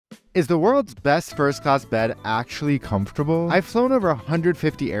Is the world's best first-class bed actually comfortable? I've flown over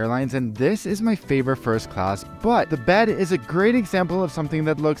 150 airlines and this is my favorite first class, but the bed is a great example of something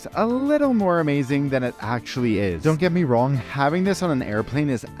that looks a little more amazing than it actually is. Don't get me wrong, having this on an airplane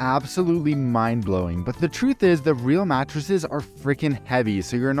is absolutely mind-blowing, but the truth is the real mattresses are freaking heavy,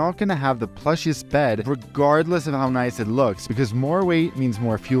 so you're not gonna have the plushiest bed regardless of how nice it looks, because more weight means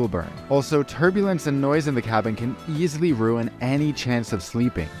more fuel burn. Also, turbulence and noise in the cabin can easily ruin any chance of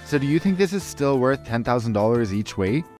sleeping. So do you think this is still worth $10,000 each way?